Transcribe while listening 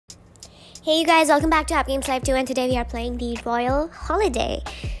Hey you guys, welcome back to App Games Live 2, and today we are playing the Royal Holiday.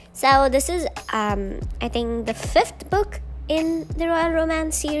 So this is I think the 5th book in the Royal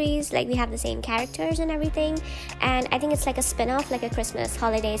Romance series. Like, we have the same characters and everything, and I think it's like a spin-off, like a Christmas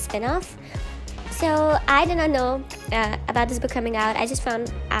holiday spin-off. So I did not know about this book coming out. I just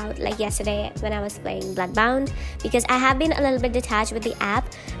found out like yesterday when I was playing Bloodbound, because I have been a little bit detached with the app,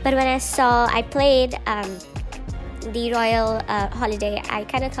 but when I played the Royal Holiday, I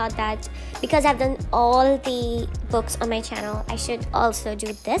kind of thought that because I've done all the books on my channel, I should also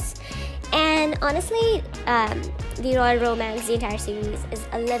do this. And honestly, the Royal Romance, the entire series, is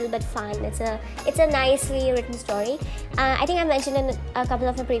a little bit fun. It's a nicely written story. I think I mentioned in a couple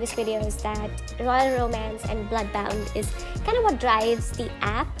of my previous videos that Royal Romance and Bloodbound is kind of what drives the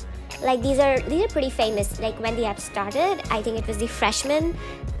app. Like, these are pretty famous. Like, when the app started, I think it was the Freshman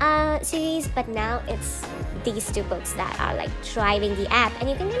series, but now it's these two books that are like driving the app. And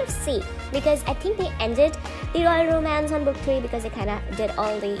you can kind of see, because I think they ended the Royal Romance on book 3 because they kind of did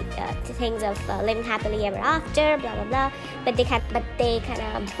all the things of living happily ever after, blah blah blah. But they kind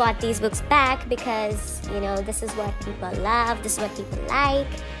of bought these books back because, you know, this is what people love, this is what people like.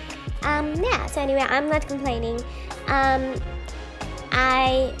 Yeah. So anyway, I'm not complaining. I'm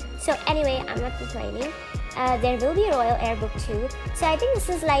not complaining. There will be a Royal Air book 2, so I think this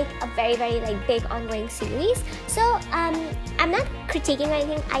is like a very like big ongoing series. So I'm not critiquing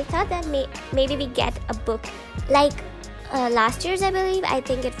anything. I thought that maybe we get a book like last year's, I believe. I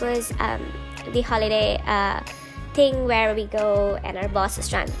think it was the holiday thing where we go and our boss is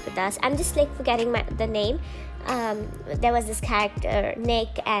stranded with us. I'm just like forgetting the name. There was this character Nick,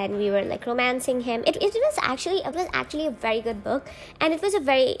 and we were like romancing him. It was actually a very good book, and it was a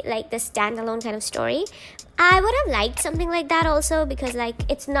very like the standalone kind of story. I would have liked something like that also, because like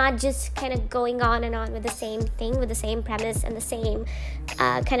it's not just kind of going on and on with the same thing, with the same premise and the same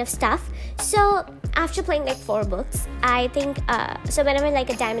kind of stuff. So after playing like 4 books, I think so whenever like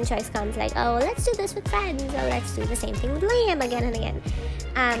a diamond choice comes, like, oh, let's do this with friends, or let's do the same thing with Liam again and again,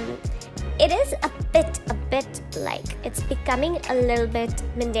 it is a bit like it's becoming a little bit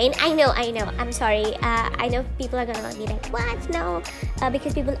mundane. I know, I'm sorry. I know people are gonna be like, what? No,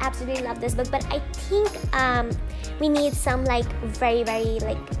 because people absolutely love this book, but I think we need some like very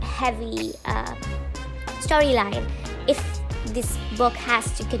like heavy storyline if this book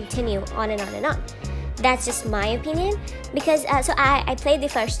has to continue on and on and on. That's just my opinion, because so I played the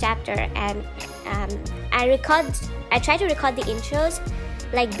first chapter, and I tried to record the intros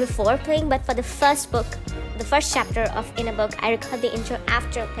like before playing, but for the first chapter in a book, I record the intro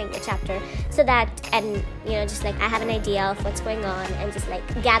after playing the chapter, so that, and you know, just like I have an idea of what's going on and just like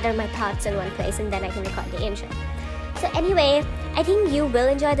gather my thoughts in one place, and then I can record the intro. So anyway, I think you will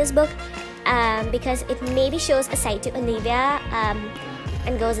enjoy this book because it maybe shows a side to Olivia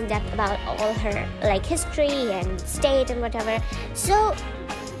and goes in depth about all her like history and state and whatever. So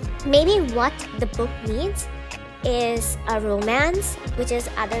maybe what the book needs is a romance which is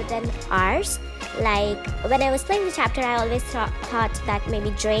other than ours. Like, when I was playing the chapter, I always thought that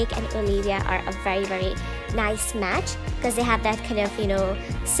maybe Drake and Olivia are a very nice match, because they have that kind of, you know,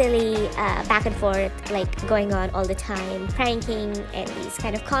 silly back and forth like going on all the time, pranking and these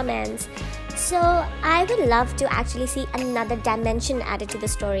kind of comments. So I would love to actually see another dimension added to the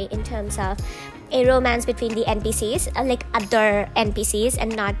story in terms of a romance between the NPCs, like other NPCs,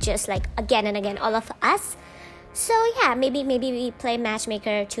 and not just like again and again all of us. So yeah, maybe we play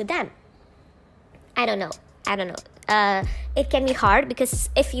matchmaker to them. I don't know. It can be hard, because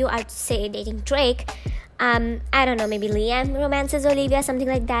if you are, say, dating Drake, I don't know, maybe Liam romances Olivia, something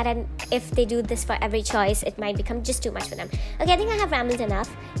like that, and if they do this for every choice, it might become just too much for them. Okay, I think I have rambled enough.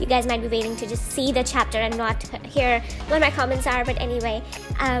 You guys might be waiting to just see the chapter and not hear what my comments are, but anyway,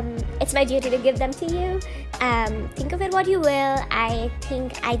 it's my duty to give them to you. Think of it what you will. I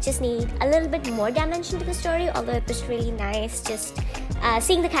think I just need a little bit more dimension to the story, although it was really nice just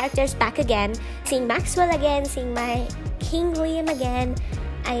seeing the characters back again, seeing Maxwell again, seeing my King Liam again.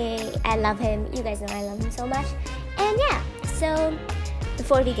 I love him. You guys know I love him so much. And yeah, so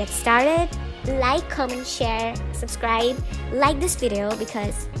before we get started, like, comment, share, subscribe, like this video,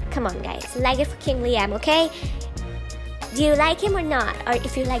 because come on guys, like it for King Liam, okay? Do you like him or not? Or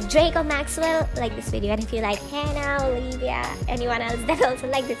if you like Drake or Maxwell, like this video. And if you like Hannah, Olivia, anyone else, then also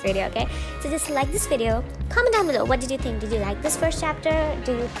like this video, okay? So just like this video, comment down below, what did you think? Did you like this first chapter?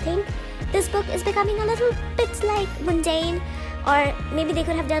 Do you think this book is becoming a little bit like mundane? Or maybe they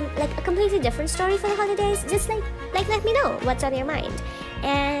could have done like a completely different story for the holidays? Just like let me know what's on your mind.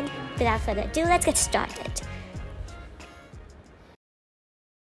 And without further ado, let's get started.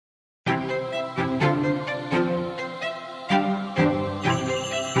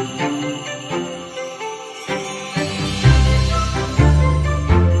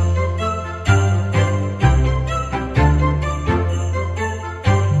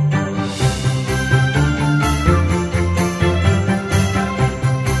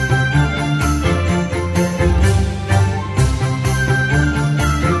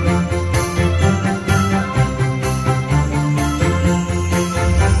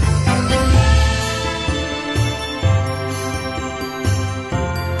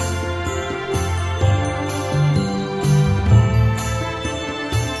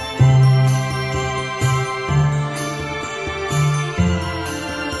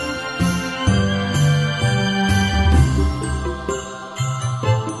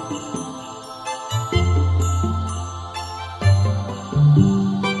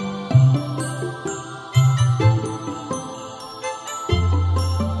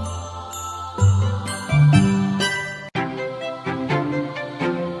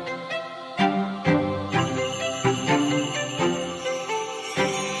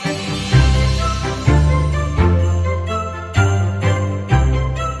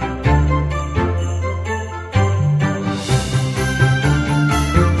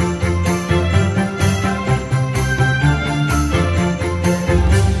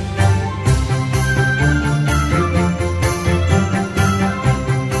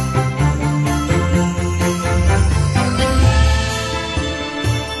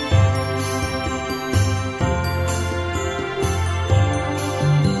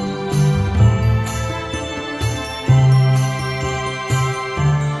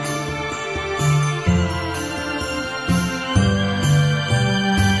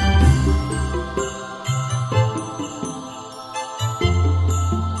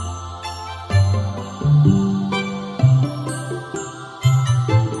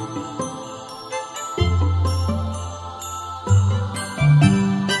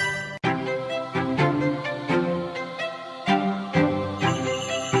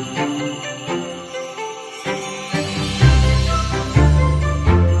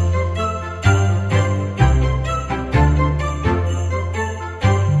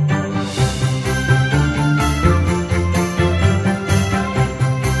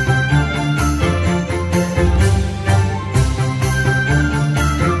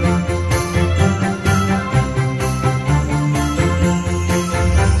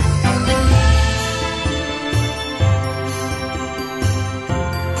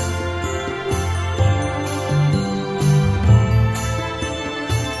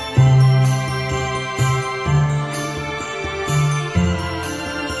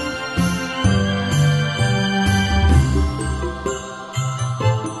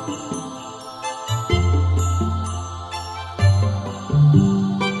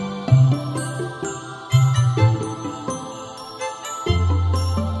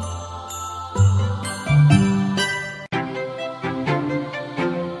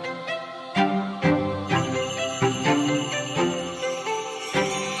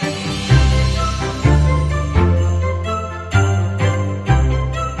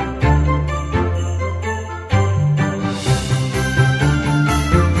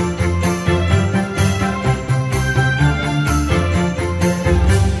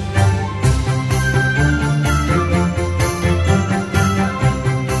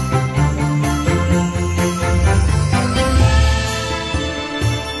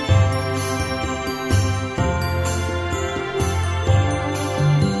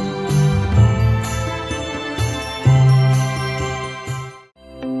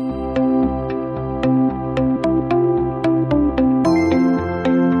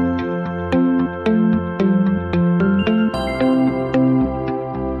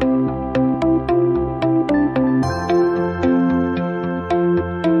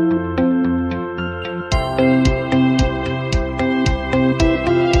 Bye.